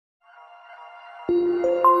പുതിയ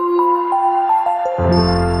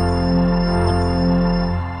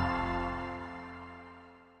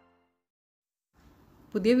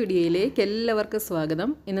വീഡിയോയിലേക്ക് എല്ലാവർക്കും സ്വാഗതം.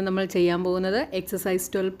 ഇന്ന് നമ്മൾ ചെയ്യാൻ പോകുന്നത് എക്സസൈസ്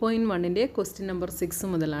 12.1ന്റെ ക്വസ്റ്റ്യൻ നമ്പർ 6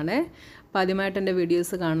 മുതലാണ്. അപ്പോൾ ആദ്യമായിട്ട് എൻ്റെ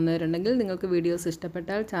വീഡിയോസ് കാണുന്നവരുണ്ടെങ്കിൽ നിങ്ങൾക്ക് വീഡിയോസ്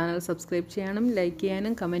ഇഷ്ടപ്പെട്ടാൽ ചാനൽ സബ്സ്ക്രൈബ് ചെയ്യാനും ലൈക്ക്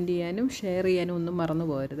ചെയ്യാനും കമൻറ്റ് ചെയ്യാനും ഷെയർ ചെയ്യാനും ഒന്നും മറന്നു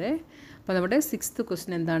പോകരുത്. അപ്പോൾ നമ്മുടെ 6th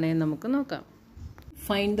ക്വസ്റ്റ്യൻ എന്താണെന്ന് നമുക്ക് നോക്കാം.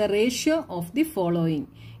 Find the ratio of the following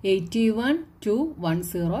 81 to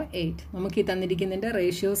 108. നമുക്ക് ഈ തന്നിരിക്കുന്നതിൻ്റെ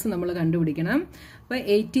റേഷ്യോസ് നമ്മൾ കണ്ടുപിടിക്കണം. അപ്പോൾ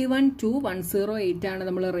 81 to 108 ആണ്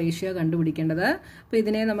നമ്മൾ റേഷ്യോ കണ്ടുപിടിക്കേണ്ടത്. അപ്പോൾ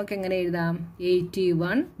ഇതിനെ നമുക്ക് എങ്ങനെ എഴുതാം?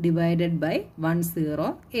 81 ഡിവൈഡഡ് ബൈ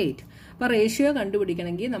 108. അപ്പോൾ റേഷ്യോ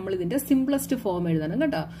കണ്ടുപിടിക്കണമെങ്കിൽ നമ്മൾ ഇതിൻ്റെ സിംപ്ലസ്റ്റ് ഫോം എഴുതണം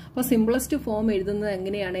കേട്ടോ. അപ്പോൾ സിംപ്ലസ്റ്റ് ഫോം എഴുതുന്നത്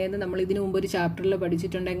എങ്ങനെയാണെന്ന് നമ്മൾ ഇതിനു മുമ്പ് ഒരു ചാപ്റ്ററിൽ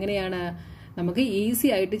പഠിച്ചിട്ടുണ്ട്. എങ്ങനെയാണ് നമുക്ക് ഈസി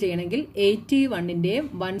ആയിട്ട് ചെയ്യണമെങ്കിൽ 81ന്റെയും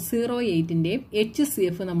 108ന്റെയും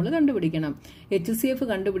HCF നമ്മൾ കണ്ടുപിടിക്കണം. HCF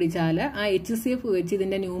കണ്ടുപിടിച്ചാൽ ആ HCF വെച്ച്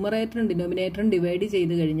ഇതിന്റെ ന്യൂമറേറ്ററും ഡിനോമിനേറ്ററും ഡിവൈഡ്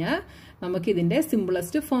ചെയ്ത് കഴിഞ്ഞാൽ നമുക്ക് ഇതിന്റെ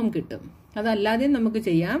സിംപ്ലസ്റ്റ് ഫോം കിട്ടും. അതല്ലാതെ നമുക്ക്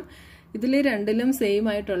ചെയ്യാം. ഇതിൽ രണ്ടിലും സെയിം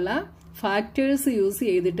ആയിട്ടുള്ള ഫാക്ടേഴ്സ് യൂസ്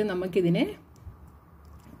ചെയ്തിട്ട് നമുക്കിതിനെ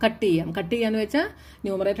കട്ട് ചെയ്യാം. കട്ട് ചെയ്യാന്ന് വെച്ചാൽ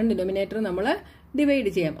ന്യൂമറേറ്ററും ഡിനോമിനേറ്ററും നമ്മൾ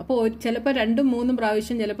ഡിവൈഡ് ചെയ്യാം. അപ്പോൾ ചിലപ്പോൾ 2-3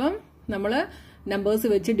 പ്രാവശ്യം ചിലപ്പം നമ്മൾ നമ്പേഴ്സ്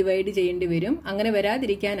വെച്ച് ഡിവൈഡ് ചെയ്യേണ്ടി വരും. അങ്ങനെ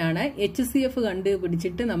വരാതിരിക്കാനാണ് HCF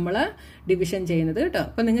കണ്ടുപിടിച്ചിട്ട് നമ്മൾ ഡിവിഷൻ ചെയ്യുന്നത് കേട്ടോ.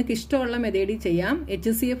 അപ്പം നിങ്ങൾക്ക് ഇഷ്ടമുള്ള മെത്തേഡിൽ ചെയ്യാം.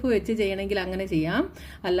 HCF വെച്ച് ചെയ്യണമെങ്കിൽ അങ്ങനെ ചെയ്യാം.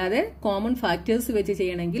 അല്ലാതെ കോമൺ ഫാക്ടേഴ്സ് വെച്ച്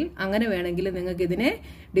ചെയ്യണമെങ്കിൽ അങ്ങനെ വേണമെങ്കിൽ നിങ്ങൾക്ക് ഇതിനെ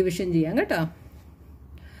ഡിവിഷൻ ചെയ്യാം കേട്ടോ.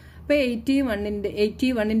 അപ്പോൾ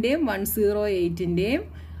 81ന്റെയും 108ന്റെയും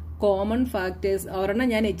കോമൺ ഫാക്ടേഴ്സ് ഒരെണ്ണം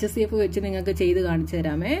ഞാൻ HCF വെച്ച് നിങ്ങൾക്ക് ചെയ്ത് കാണിച്ചു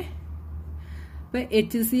തരാമേ. അപ്പോൾ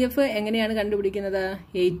HCF എങ്ങനെയാണ് കണ്ടുപിടിക്കുന്നത്?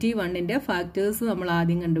 81ന്റെ ഫാക്ടേഴ്സ് നമ്മൾ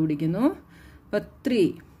ആദ്യം കണ്ടുപിടിക്കുന്നു. അപ്പോൾ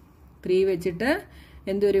 3 വെച്ചിട്ട്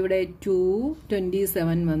എന്തൊരു ഇവിടെ 2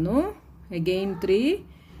 27 വന്നു. അഗെയിൻ 3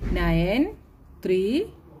 9 3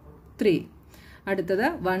 3. അടുത്തത്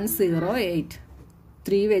 108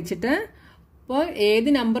 3 വെച്ചിട്ട്. അപ്പോൾ ഏത്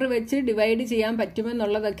നമ്പർ വെച്ച് ഡിവൈഡ് ചെയ്യാൻ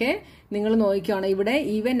പറ്റുമെന്നുള്ളതൊക്കെ നിങ്ങൾ നോക്കിയാണ്. ഇവിടെ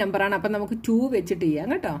ഈവൻ നമ്പറാണ്. അപ്പം നമുക്ക് 2 വെച്ചിട്ട്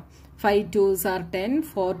ചെയ്യാം കേട്ടോ. 5 2s are 10,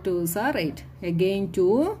 4 2s are 8. Again 2,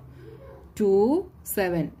 2,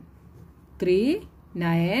 7, 3,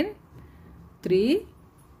 9, 3,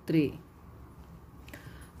 3.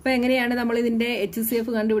 അപ്പോൾ എങ്ങനെയാണ് നമ്മൾ ഇതിന്റെ HCF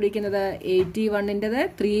കണ്ടുപിടിക്കുന്നത്? 81ന്റേത്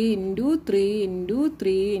 3 into 3 into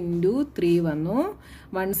 3 into 3 വന്നു.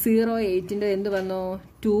 108ന്റെ എന്ത് വന്നു?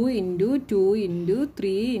 2 into 2 into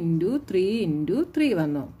 3 into 3 into 3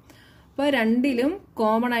 വന്നു. അപ്പോൾ രണ്ടിലും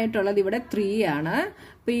കോമൺ ആയിട്ടുള്ളത് ഇവിടെ 3 ആണ്.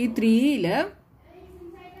 അപ്പോൾ ഈ 3ൽ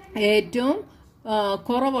ഏറ്റവും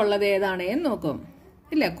കുറവുള്ളത് ഏതാണെന്ന് നോക്കും.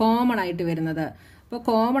 ഇല്ല, കോമൺ ആയിട്ട് വരുന്നത്. അപ്പോൾ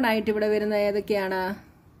കോമൺ ആയിട്ട് ഇവിടെ വരുന്നത് ഏതൊക്കെയാണ്?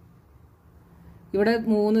 ഇവിടെ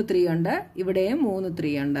 3 3 ഉണ്ട്, ഇവിടെയും 3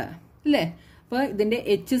 3 ഉണ്ട് അല്ലേ? അപ്പോൾ ഇതിന്റെ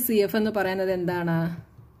HCF എന്ന് പറയുന്നത് എന്താണ്?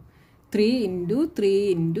 3 into 3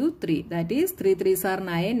 into 3. That is 3 3s are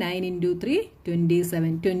 9, 9 into 3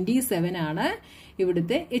 27. 27 ആണ്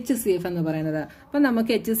ഇവിടുത്തെ HCF എന്ന് പറയുന്നത്. അപ്പം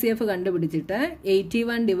നമുക്ക് HCF കണ്ടുപിടിച്ചിട്ട്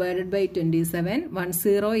 81 ഡിവൈഡഡ് ബൈ 27,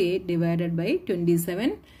 108 ഡിവൈഡഡ് ബൈ 27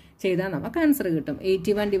 ചെയ്താൽ നമുക്ക് ആൻസർ കിട്ടും.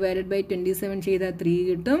 81 ഡിവൈഡഡ് ബൈ 27 ചെയ്താൽ 3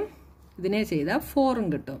 കിട്ടും. ഇതിനെ ചെയ്താൽ 4ഉം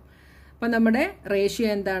കിട്ടും. അപ്പം നമ്മുടെ റേഷ്യോ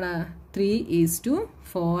എന്താണ്?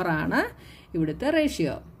 3:4 ആണ് ഇവിടുത്തെ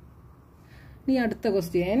റേഷ്യോ. ഇനി അടുത്ത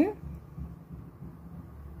ക്വസ്റ്റ്യൻ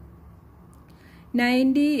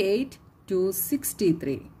 98 to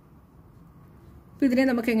 63. അപ്പോൾ ഇതിനെ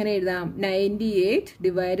നമുക്ക് എങ്ങനെ എഴുതാം? 98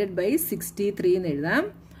 ഡിവൈഡഡ് ബൈ 63 എന്ന് എഴുതാം.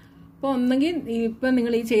 അപ്പോൾ ഒന്നെങ്കിൽ ഇപ്പം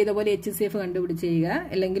നിങ്ങൾ ഈ ചെയ്ത പോലെ HCF കണ്ടുപിടിച്ച് ചെയ്യുക,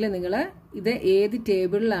 അല്ലെങ്കിൽ നിങ്ങൾ ഇത് ഏത്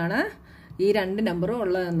ടേബിളിലാണ് ഈ രണ്ട് നമ്പറും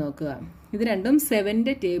ഉള്ളതെന്ന് നോക്കുക. ഇത് രണ്ടും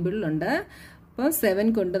 7ന്റെ ടേബിളിലുണ്ട്. അപ്പോൾ 7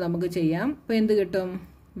 കൊണ്ട് നമുക്ക് ചെയ്യാം. അപ്പോൾ എന്ത് കിട്ടും?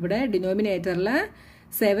 ഇവിടെ ഡിനോമിനേറ്ററിൽ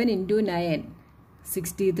 7 into 9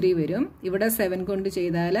 63 വരും. ഇവിടെ 7 കൊണ്ട്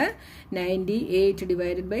ചെയ്താൽ 98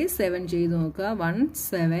 ഡിവൈഡഡ് ബൈ 7 ചെയ്ത് നോക്കുക. 1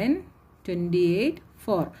 7 28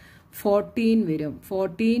 4 14 വരും.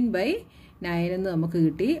 14 ബൈ 9 എന്ന് നമുക്ക്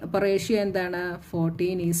കിട്ടി. അപ്പോൾ റേഷ്യോ എന്താണ്?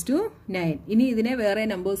 14:9. ഇനി ഇതിനെ വേറെ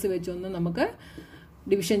നമ്പേഴ്സ് വെച്ചൊന്നും നമുക്ക്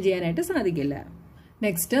ഡിവിഷൻ ചെയ്യാനായിട്ട് സാധിക്കില്ല.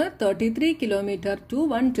 Next 33 kilometre to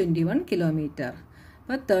 121 kilometre.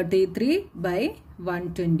 അപ്പോൾ 33 ബൈ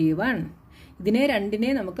 121. ഇതിനെ രണ്ടിനെ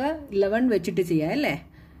നമുക്ക് 11 വെച്ചിട്ട് ചെയ്യാം അല്ലേ?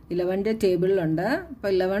 11ന്റെ ടേബിളിലുണ്ട്. അപ്പോൾ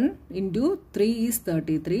 11 into 3 is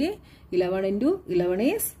 33. 11 into 11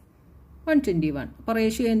 is 121. അപ്പോൾ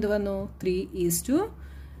റേഷ്യോ എന്ത് വന്നു?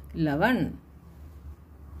 3:11.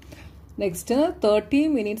 Next 30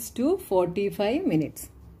 minutes to 45 minutes.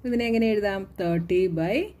 ഇതിനെ എങ്ങനെ എഴുതാം? 30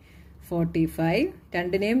 by 45.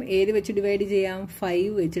 രണ്ടിനെയും ഏത് വെച്ച് ഡിവൈഡ് ചെയ്യാം? 5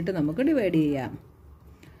 വെച്ചിട്ട് നമുക്ക് ഡിവൈഡ് ചെയ്യാം.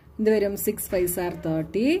 ഇത് വരും 6 5s are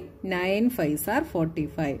 30, 9 5s are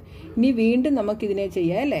 45. ഇനി വീണ്ടും നമുക്ക് ഇതിനെ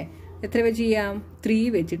ചെയ്യാം അല്ലേ? എത്ര വെച്ച് ചെയ്യാം? 3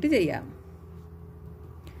 വെച്ചിട്ട് ചെയ്യാം.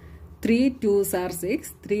 3 2s are 6,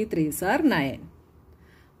 3 3s are 9.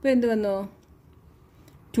 അപ്പോൾ എന്ത് വന്നു?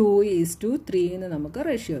 2:3 എന്ന് നമുക്ക്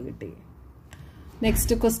റേഷ്യോ കിട്ടി.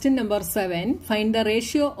 Next question number 7. Find the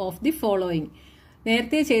ratio of the following.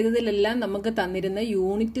 നേരത്തെ ചെയ്തതിലെല്ലാം നമുക്ക് തന്നിരുന്ന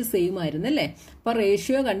യൂണിറ്റ് സെയിം ആയിരുന്നു അല്ലേ? അപ്പോൾ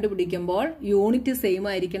റേഷ്യോ കണ്ടുപിടിക്കുമ്പോൾ യൂണിറ്റ് സെയിം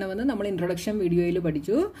ആയിരിക്കണമെന്ന് നമ്മൾ ഇൻട്രൊഡക്ഷൻ വീഡിയോയിൽ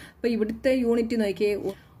പഠിച്ചു. അപ്പോൾ ഇവിടുത്തെ യൂണിറ്റ് നോക്കിയേ,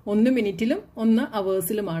 1 മിനിറ്റിലും 1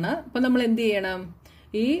 അവേഴ്സിലുമാണ്. അപ്പോൾ നമ്മൾ എന്ത് ചെയ്യണം?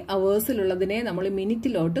 ഈ അവേഴ്സിലുള്ളതിനെ നമ്മൾ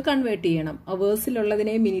മിനിറ്റിലോട്ട് കൺവേർട്ട് ചെയ്യണം.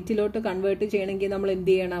 അവേഴ്സിലുള്ളതിനെ മിനിറ്റിലോട്ട് കൺവേർട്ട് ചെയ്യണമെങ്കിൽ നമ്മൾ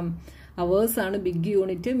എന്ത് ചെയ്യണം? അവേഴ്സ് ആണ് big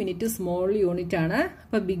unit, minute small unit ആണ്.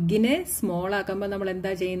 അപ്പോൾ ബിഗിനെ സ്മോൾ ആക്കുമ്പോൾ നമ്മൾ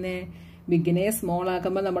എന്താ ചെയ്യുന്നത്? ബിഗിനെ സ്മോൾ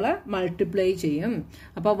ആക്കുമ്പോൾ നമ്മൾ മൾട്ടിപ്ലൈ ചെയ്യും.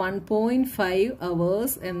 അപ്പോൾ 1.5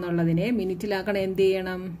 അവേഴ്സ് എന്നുള്ളതിനെ മിനിറ്റിലാക്കണം. എന്ത്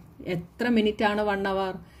ചെയ്യണം? എത്ര മിനിറ്റ് ആണ് 1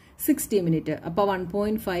 അവർ? 60 മിനിറ്റ്. അപ്പോൾ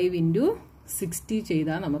 1.5 × 60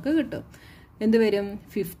 ചെയ്താൽ നമുക്ക് കിട്ടും. എന്ത് വരും?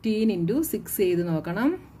 15 × 6 ചെയ്ത് നോക്കണം.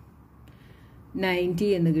 90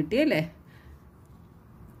 എന്ന് കിട്ടിയല്ലേ?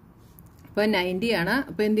 അപ്പോൾ 90 ആണ്.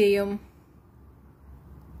 അപ്പോൾ എന്ത് ചെയ്യും?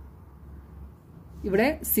 ഇവിടെ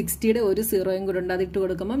 60യുടെ ഒരു സീറോയും കൂടെ ഉണ്ട്, അത് ഇട്ട്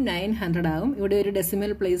കൊടുക്കുമ്പോൾ 900 ആകും. ഇവിടെ ഒരു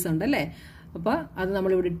ഡെസിമൽ പ്ലേസ് ഉണ്ടല്ലേ? അപ്പോൾ അത്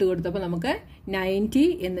നമ്മൾ ഇവിടെ ഇട്ട് കൊടുത്തപ്പോൾ നമുക്ക് 90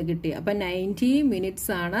 എന്ന് കിട്ടി. അപ്പോൾ 90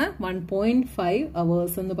 മിനിറ്റ്സ് ആണ് 1.5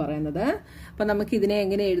 അവേഴ്സ് എന്ന് പറയുന്നത്. അപ്പോൾ നമുക്ക് ഇതിനെ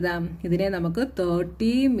എങ്ങനെ എഴുതാം? ഇതിനെ നമുക്ക്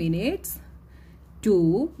 30 മിനിറ്റ്സ് ടു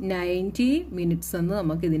 90 മിനിറ്റ്സ് എന്ന്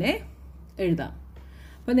നമുക്കിതിനെ എഴുതാം.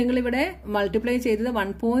 അപ്പോൾ നിങ്ങളിവിടെ മൾട്ടിപ്ലൈ ചെയ്തത്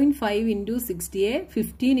 1.5 × 60യെ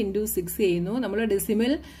 15 × 6 ചെയ്യുന്നു. നമ്മൾ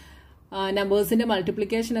ഡെസിമൽ നമ്പേഴ്സിന്റെ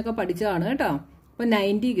മൾട്ടിപ്ലിക്കേഷൻ ഒക്കെ പഠിച്ചതാണ് കേട്ടോ. അപ്പോൾ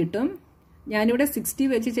 90 കിട്ടും. ഞാനിവിടെ 60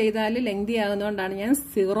 വെച്ച് ചെയ്താൽ ലെങ്തി ആകുന്നതുകൊണ്ടാണ് ഞാൻ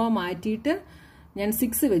 0 മാറ്റിയിട്ട് ഞാൻ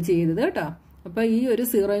 6 വെച്ച് ചെയ്തത് കേട്ടോ. അപ്പോൾ ഈ ഒരു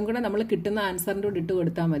സീറോയും കൂടെ നമ്മൾ കിട്ടുന്ന ആൻസറിൻ്റെ കൂടെ ഇട്ട്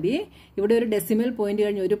കൊടുത്താൽ മതി. ഇവിടെ ഒരു ഡെസിമൽ പോയിന്റ്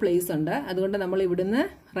കഴിഞ്ഞ് ഒരു പ്ലേസ് ഉണ്ട്, അതുകൊണ്ട് നമ്മൾ ഇവിടുന്ന്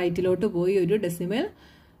റൈറ്റിലോട്ട് പോയി ഒരു ഡെസിമൽ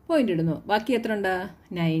പോയിന്റ് ഇടുന്നു. ബാക്കി എത്ര ഉണ്ട്?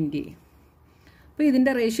 90. അപ്പോൾ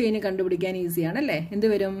ഇതിൻ്റെ റേഷ്യോ ഇനി കണ്ടുപിടിക്കാൻ ഈസിയാണല്ലേ? എന്ത്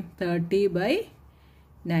വരും?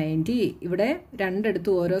 30/90. ഇവിടെ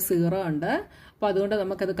രണ്ടിടത്തും ഓരോ സീറോ ഉണ്ട്, അപ്പോൾ അതുകൊണ്ട്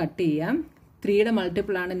നമുക്കത് കട്ട് ചെയ്യാം. 3യുടെ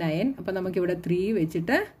മൾട്ടിപ്പിൾ ആണ് 9, അപ്പോൾ നമുക്കിവിടെ 3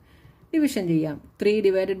 വെച്ചിട്ട് ഡിവിഷൻ ചെയ്യാം.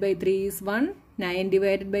 3 / 3 is 1, 9 /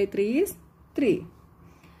 3 is 3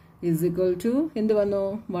 is equal to എന്ത് വന്നു?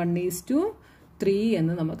 1:3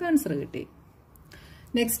 എന്ന് നമുക്ക് ആൻസർ കിട്ടി.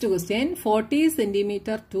 Next question 40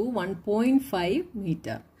 centimetre to 1.5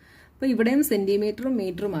 metre. അപ്പോൾ ഇവിടെയും സെന്റിമീറ്ററും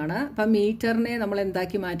മീറ്ററുമാണ്. അപ്പം മീറ്ററിനെ നമ്മൾ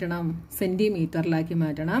എന്താക്കി മാറ്റണം? സെന്റിമീറ്ററിലാക്കി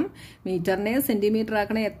മാറ്റണം. മീറ്ററിനെ സെന്റിമീറ്റർ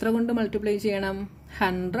ആക്കണേ എത്ര കൊണ്ട് മൾട്ടിപ്ലൈ ചെയ്യണം?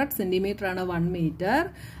 100 സെന്റിമീറ്റർ ആണ് 1 മീറ്റർ.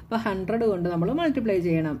 അപ്പോൾ 100 കൊണ്ട് നമ്മൾ മൾട്ടിപ്ലൈ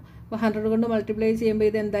ചെയ്യണം. അപ്പോൾ 100 കൊണ്ട് മൾട്ടിപ്ലൈ ചെയ്യുമ്പോൾ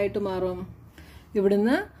ഇത് എന്തായിട്ട് മാറും?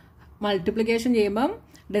 ഇവിടുന്ന് മൾട്ടിപ്ലിക്കേഷൻ ചെയ്യുമ്പം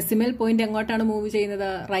ഡെസിമൽ പോയിന്റ് എങ്ങോട്ടാണ് മൂവ് ചെയ്യുന്നത്?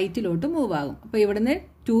 റൈറ്റിലോട്ട് മൂവ് ആകും. അപ്പോൾ ഇവിടുന്ന്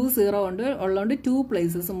 2 0 ഉള്ളതുകൊണ്ട് 2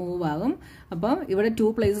 പ്ലേസസ് മൂവ് ആകും. അപ്പം ഇവിടെ 2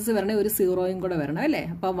 പ്ലേസസ് വരണേ ഒരു സീറോയും കൂടെ വരണം അല്ലേ?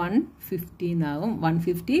 അപ്പോൾ 150 ആകും,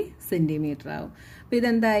 150 സെന്റിമീറ്റർ ആകും. അപ്പോൾ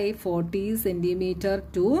ഇതെന്തായി? 40 സെന്റിമീറ്റർ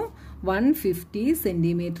ടു 150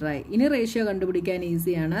 സെന്റിമീറ്റർ ആയി. ഇനി റേഷ്യോ കണ്ടുപിടിക്കാൻ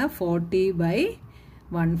ഈസിയാണ്.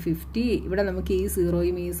 40/150. ഇവിടെ നമുക്ക് ഈ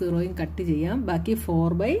സീറോയും കട്ട് ചെയ്യാം. ബാക്കി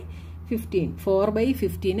 4/15.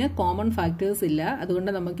 4/15 കോമൺ ഫാക്ടേഴ്സ് ഇല്ല, അതുകൊണ്ട്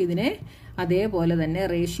നമുക്കിതിനെ അതേപോലെ തന്നെ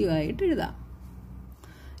റേഷ്യോ ആയിട്ട് എഴുതാം.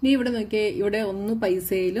 ഇനി ഇവിടെ നോക്കിയേ, ഇവിടെ 1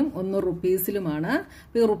 പൈസയിലും 1 റുപ്പീസിലുമാണ്.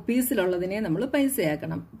 അപ്പോൾ ഈ റുപ്പീസിലുള്ളതിനെ നമ്മൾ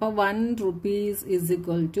പൈസയാക്കണം. അപ്പോൾ 1 rupees is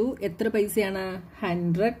equal to എത്ര പൈസയാണ്?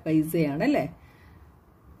 100 പൈസയാണ് അല്ലേ?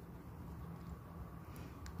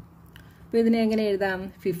 അപ്പോൾ ഇതിനെ എങ്ങനെ എഴുതാം?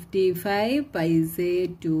 55 പൈസ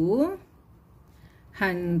ടു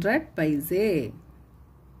 100 പൈസ.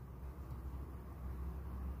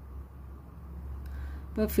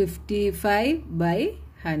 അപ്പോൾ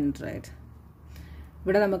 55/100.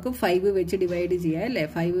 ഇവിടെ നമുക്ക് 5 വെച്ച് ഡിവൈഡ് ചെയ്യാം അല്ലേ?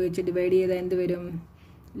 5 വെച്ച് ഡിവൈഡ് ചെയ്താൽ എന്ത് വരും?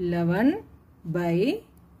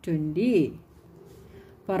 11/20.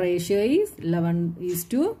 അപ്പോൾ ratio is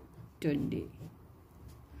 11:20.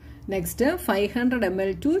 Next 500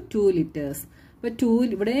 ml to 2 liters. അപ്പോൾ 2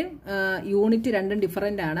 ഇവിടെ യൂണിറ്റ് രണ്ടും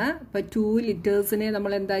ഡിഫറൻ്റ് ആണ്. അപ്പോൾ 2 ലിറ്റേഴ്സിനെ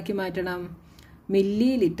നമ്മൾ എന്താക്കി മാറ്റണം?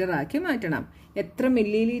 മില്ലി ലിറ്റർ ആക്കി മാറ്റണം. എത്ര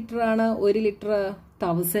മില്ലി ലിറ്റർ ആണ്? 1 ലിറ്റർ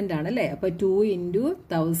 1000 ആണ് അല്ലേ? അപ്പോൾ 2 ×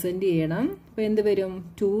 1000 ചെയ്യണം. അപ്പോൾ എന്ത് വരും?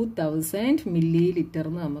 2000 മില്ലി ലിറ്റർ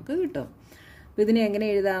എന്ന് നമുക്ക് കിട്ടും. അപ്പോൾ ഇതിനെ എങ്ങനെ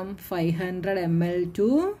എഴുതാം? 500 ml ടു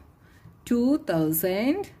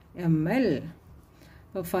 2000 ml.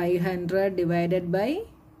 അപ്പോൾ 500 /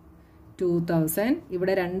 2000.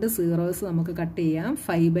 ഇവിടെ 2 സീറോസ് നമുക്ക് കട്ട് ചെയ്യാം.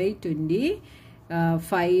 5/20.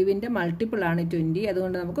 5ന്റെ മൾട്ടിപ്പിൾ ആണ് 20,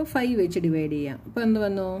 അതുകൊണ്ട് നമുക്ക് 5 വെച്ച് ഡിവൈഡ് ചെയ്യാം. അപ്പോൾ എന്ത്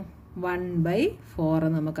വന്നു? 1/4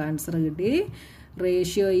 നമുക്ക് ആൻസർ കിട്ടി.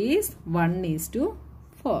 Ratio is 1:4.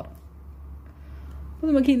 4. അപ്പോൾ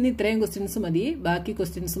നമുക്ക് ഇന്ന് ഇത്രയും ക്വസ്റ്റ്യൻസ് മതി. ബാക്കി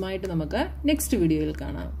ക്വസ്റ്റ്യൻസുമായിട്ട് നമുക്ക് നെക്സ്റ്റ് വീഡിയോയിൽ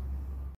കാണാം.